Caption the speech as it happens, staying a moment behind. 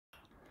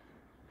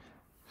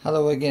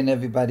Hello again,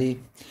 everybody.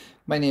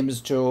 My name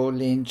is Joe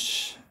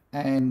Lynch,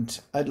 and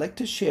I'd like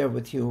to share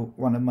with you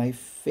one of my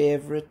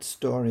favorite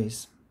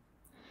stories.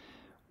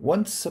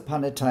 Once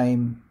upon a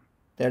time,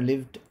 there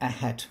lived a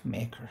hat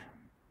maker,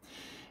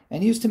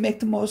 and he used to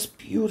make the most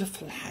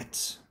beautiful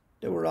hats.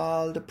 They were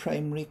all the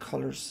primary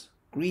colours: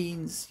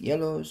 greens,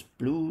 yellows,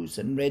 blues,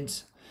 and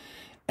reds.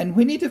 And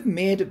when he'd have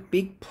made a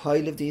big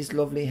pile of these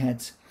lovely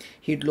hats,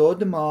 he'd load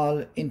them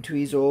all into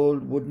his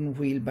old wooden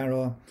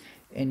wheelbarrow,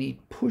 and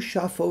he'd push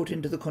off out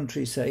into the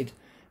countryside,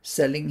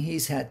 selling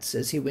his hats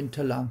as he went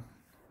along.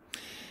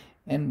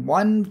 And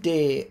one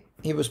day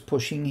he was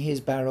pushing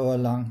his barrow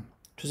along.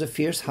 It was a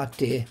fierce hot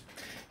day,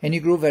 and he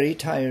grew very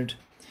tired,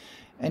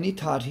 and he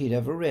thought he'd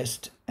have a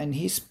rest, and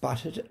he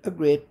spotted a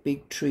great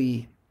big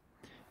tree,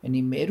 and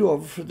he made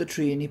over for the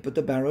tree, and he put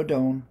the barrow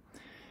down,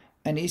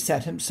 and he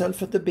sat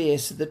himself at the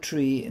base of the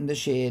tree in the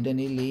shade, and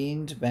he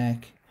leaned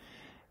back,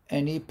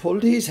 and he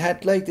pulled his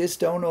hat like this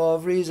down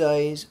over his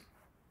eyes,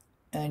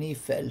 and he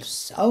fell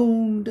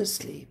sound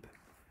asleep.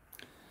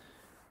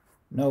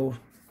 Now,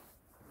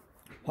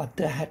 what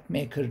the hat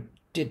maker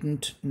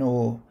didn't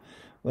know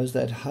was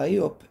that high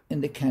up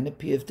in the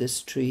canopy of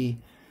this tree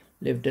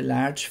lived a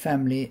large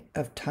family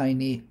of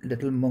tiny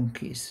little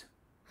monkeys.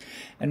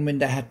 And when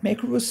the hat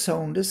maker was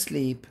sound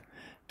asleep,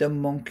 the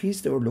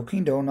monkeys, they were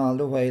looking down all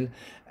the while,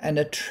 and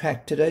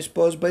attracted, I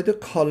suppose, by the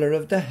colour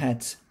of the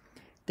hats,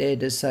 they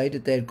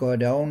decided they'd go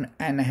down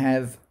and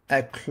have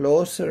a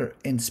closer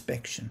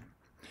inspection.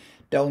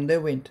 Down they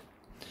went.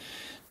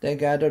 They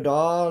gathered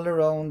all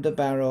around the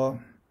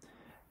barrow,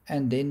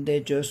 and then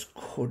they just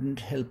couldn't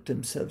help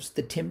themselves.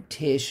 The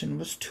temptation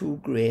was too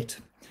great.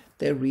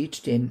 They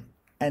reached in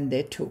and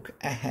they took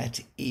a hat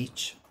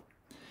each,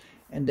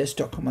 and they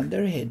stuck them on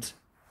their heads,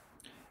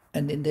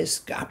 and then they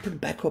scampered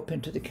back up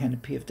into the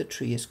canopy of the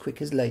tree as quick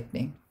as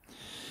lightning.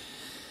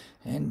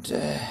 And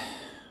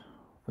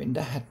when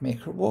the hat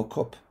maker woke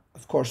up,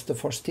 of course, the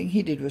first thing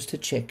he did was to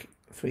check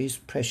for his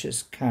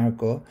precious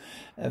cargo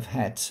of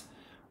hats.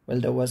 Well,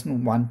 there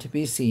wasn't one to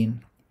be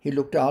seen. He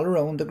looked all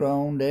around the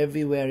ground,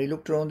 everywhere. He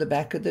looked around the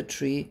back of the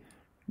tree.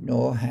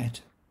 No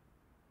hat.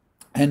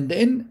 And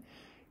then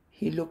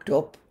he looked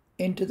up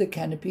into the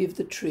canopy of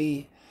the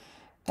tree,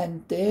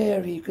 and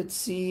there he could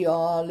see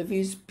all of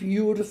his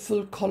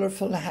beautiful,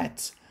 colourful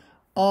hats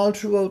all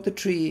throughout the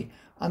tree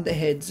on the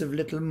heads of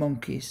little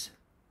monkeys.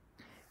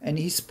 And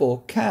he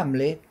spoke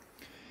calmly.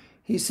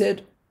 He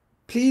said,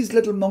 "Please,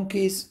 little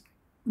monkeys,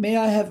 may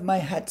I have my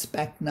hats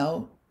back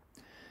now?"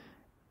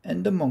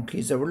 And the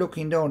monkeys that were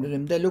looking down at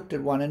him, they looked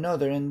at one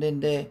another, and then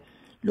they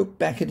looked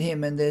back at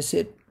him, and they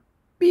said,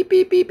 "Beep,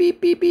 beep, beep,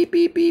 beep, beep, beep,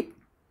 beep, beep."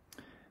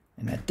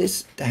 And at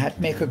this, the hat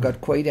maker got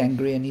quite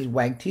angry, and he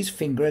wagged his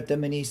finger at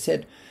them, and he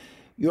said,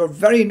 "You're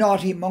very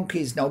naughty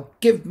monkeys. Now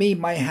give me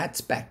my hats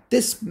back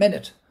this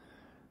minute."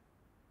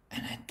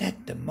 And at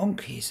that, the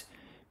monkeys,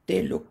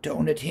 they looked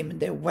down at him, and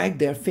they wagged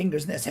their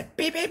fingers, and they said,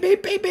 "Beep, beep,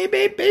 beep, beep, beep,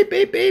 beep, beep,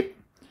 beep, beep."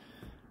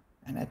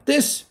 And at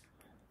this,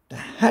 the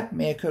hat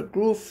maker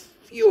grew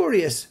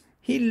furious.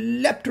 He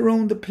leapt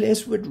around the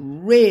place with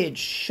rage,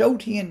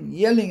 shouting and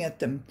yelling at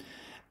them.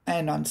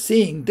 And on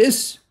seeing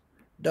this,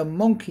 the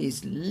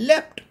monkeys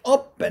leapt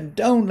up and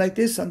down like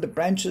this on the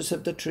branches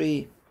of the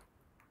tree.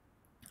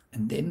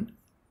 And then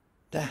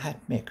the hat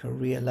maker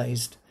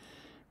realized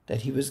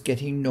that he was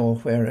getting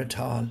nowhere at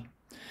all.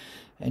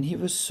 And he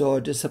was so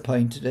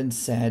disappointed and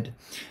sad.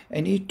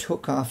 And he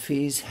took off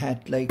his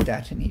hat like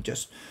that, and he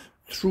just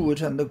threw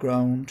it on the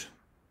ground.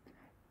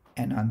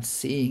 And on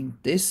seeing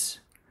this,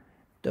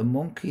 the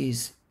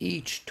monkeys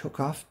each took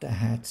off the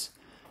hats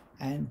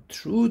and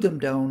threw them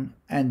down,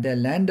 and they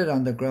landed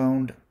on the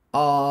ground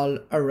all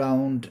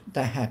around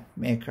the hat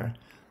maker.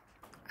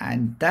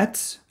 And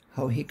that's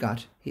how he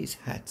got his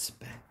hats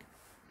back.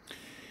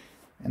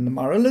 And the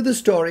moral of the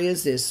story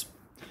is this: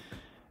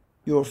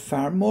 you're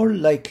far more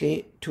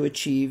likely to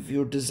achieve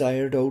your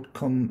desired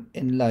outcome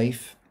in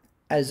life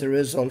as a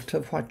result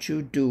of what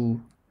you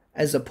do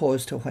as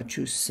opposed to what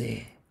you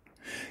say.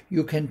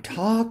 You can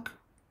talk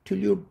till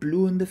you're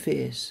blue in the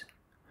face,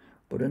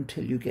 but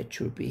until you get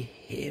your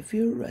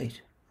behaviour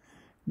right,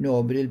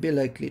 nobody'll be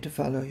likely to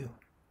follow you.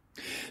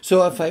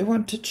 So if I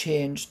want to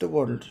change the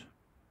world,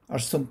 or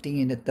something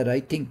in it that I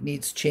think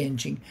needs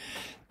changing,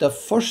 the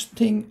first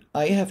thing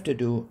I have to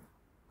do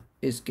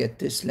is get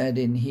this lad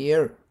in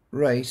here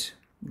right,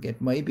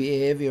 get my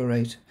behaviour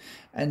right,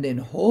 and then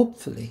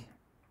hopefully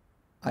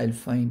I'll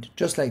find,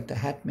 just like the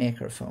hat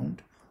maker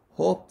found,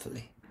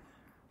 hopefully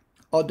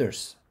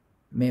others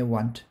may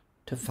want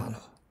to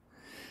follow.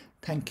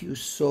 Thank you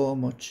so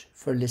much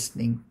for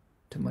listening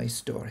to my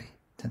story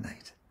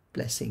tonight.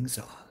 Blessings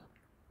all.